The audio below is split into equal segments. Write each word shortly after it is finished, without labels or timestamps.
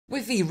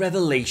With the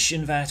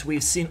revelation that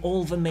we've seen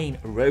all the main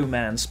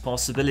romance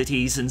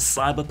possibilities in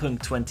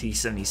Cyberpunk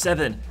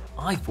 2077,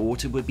 I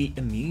thought it would be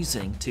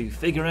amusing to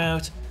figure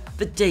out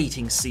the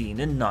dating scene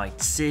in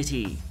Night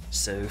City.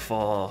 So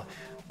far,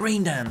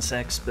 braindance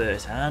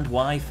expert and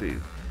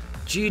waifu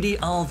Judy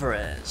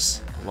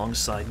Alvarez,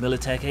 alongside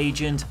Militech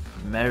agent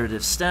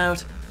Meredith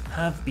Stout,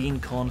 have been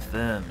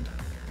confirmed.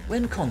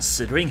 When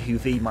considering who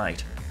they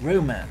might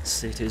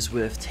romance, it is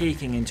worth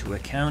taking into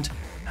account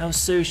how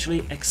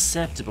socially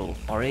acceptable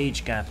are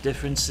age gap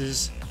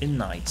differences in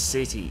Night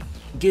City,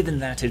 given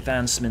that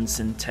advancements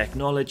in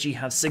technology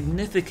have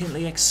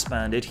significantly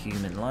expanded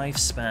human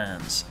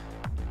lifespans.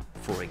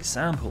 For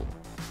example,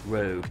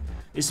 Rogue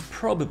is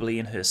probably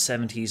in her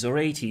 70s or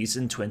 80s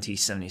in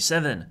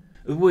 2077.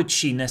 Would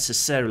she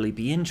necessarily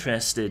be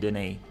interested in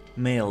a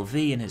male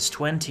V in his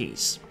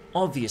 20s?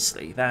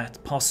 Obviously,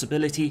 that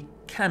possibility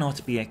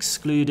cannot be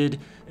excluded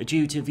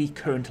due to the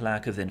current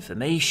lack of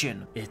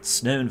information.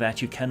 It's known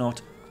that you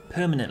cannot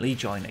permanently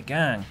join a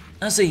gang.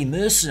 As a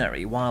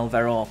mercenary, while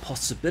there are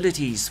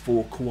possibilities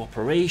for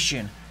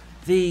cooperation,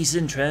 these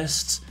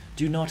interests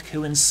do not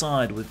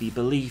coincide with the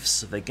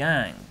beliefs of the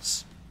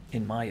gangs.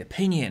 In my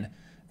opinion,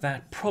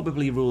 that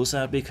probably rules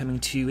out becoming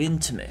too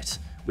intimate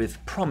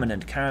with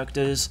prominent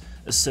characters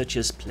such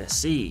as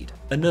Placide.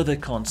 Another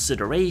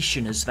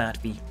consideration is that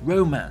the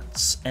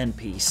romance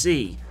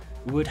NPC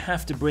would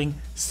have to bring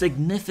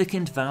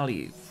significant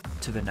value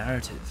to the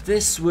narrative.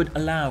 This would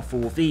allow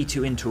for V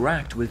to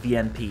interact with the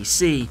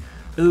NPC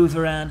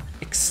over an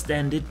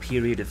extended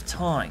period of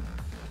time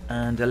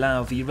and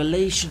allow the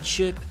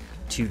relationship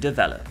to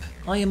develop.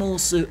 I am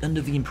also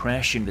under the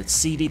impression that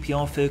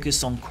CDPR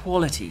focus on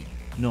quality,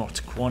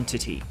 not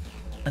quantity,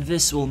 and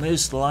this will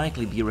most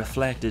likely be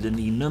reflected in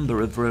the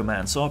number of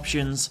romance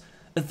options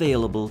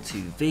available to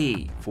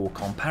V. For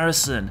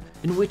comparison,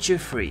 in Witcher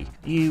 3,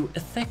 you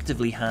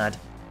effectively had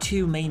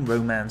 2 main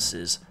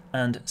romances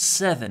and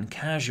 7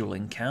 casual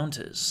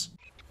encounters.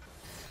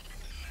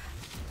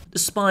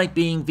 Despite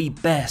being the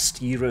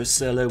best Euro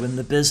solo in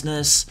the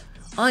business,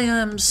 I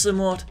am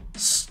somewhat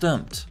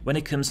stumped when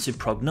it comes to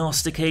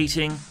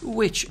prognosticating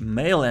which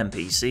male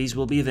NPCs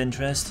will be of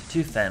interest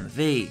to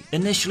FemV.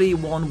 Initially,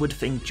 one would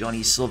think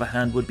Johnny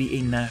Silverhand would be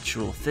a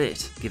natural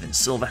fit, given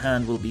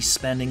Silverhand will be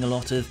spending a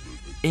lot of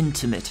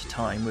intimate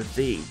time with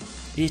V.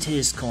 It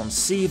is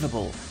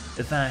conceivable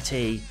that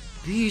a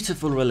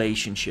beautiful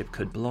relationship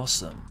could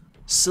blossom.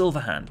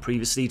 Silverhand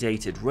previously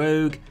dated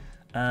Rogue,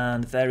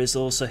 and there is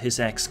also his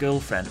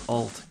ex-girlfriend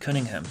Alt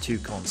Cunningham to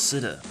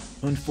consider.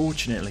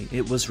 Unfortunately,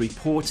 it was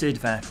reported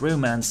that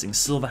romancing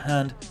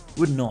Silverhand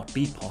would not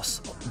be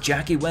possible.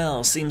 Jackie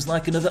Wells seems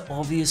like another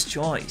obvious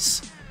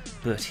choice,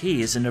 but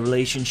he is in a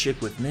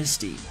relationship with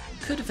Misty.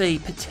 Could they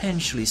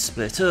potentially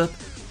split up,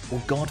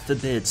 or God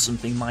forbid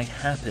something might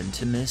happen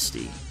to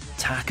Misty?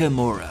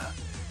 Takamura.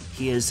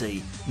 He is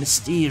a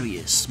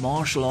mysterious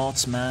martial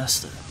arts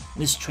master,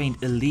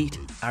 mistrained elite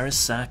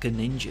Arasaka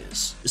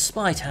ninjas.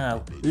 Despite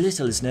how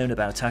little is known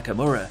about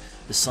Takamura,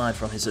 aside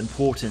from his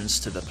importance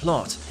to the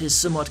plot, his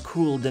somewhat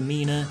cruel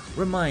demeanor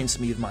reminds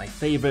me of my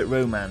favorite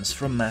romance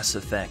from Mass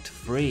Effect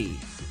 3,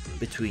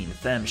 between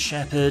Femme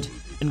Shepard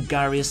and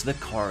Garius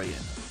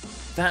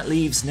Vicorian. That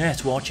leaves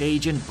Netwatch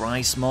agent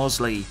Bryce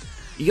Mosley,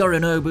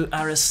 Yorinobu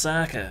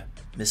Arasaka,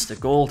 Mr.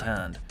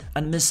 Goldhand,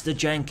 and Mr.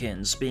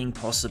 Jenkins being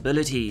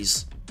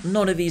possibilities.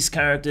 None of these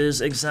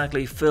characters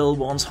exactly fill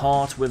one's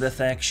heart with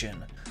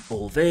affection,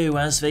 although,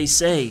 as they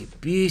say,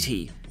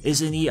 beauty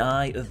is in the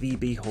eye of the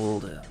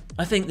beholder.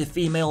 I think the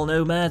female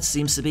nomad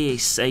seems to be a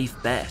safe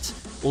bet,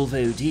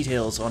 although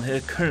details on her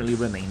currently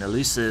remain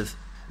elusive.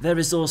 There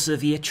is also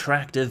the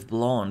attractive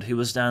blonde who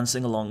was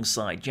dancing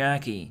alongside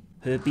Jackie.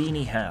 Her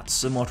beanie hat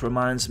somewhat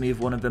reminds me of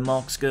one of the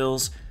Mox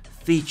girls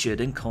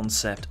featured in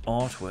concept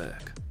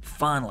artwork.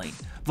 Finally,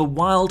 the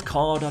wild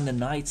card on the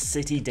Night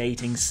City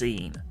dating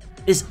scene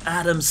is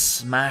Adam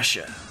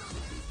Smasher.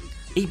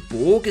 A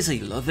Borg is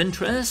a love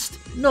interest?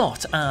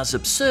 Not as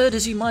absurd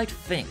as you might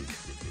think.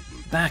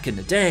 Back in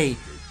the day,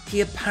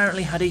 he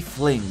apparently had a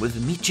fling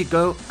with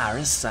Michiko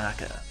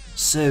Arasaka.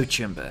 So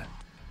Chimber,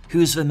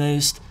 who's the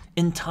most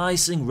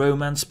enticing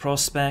romance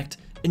prospect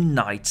in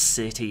Night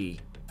City?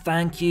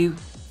 Thank you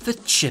for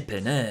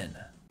chipping in.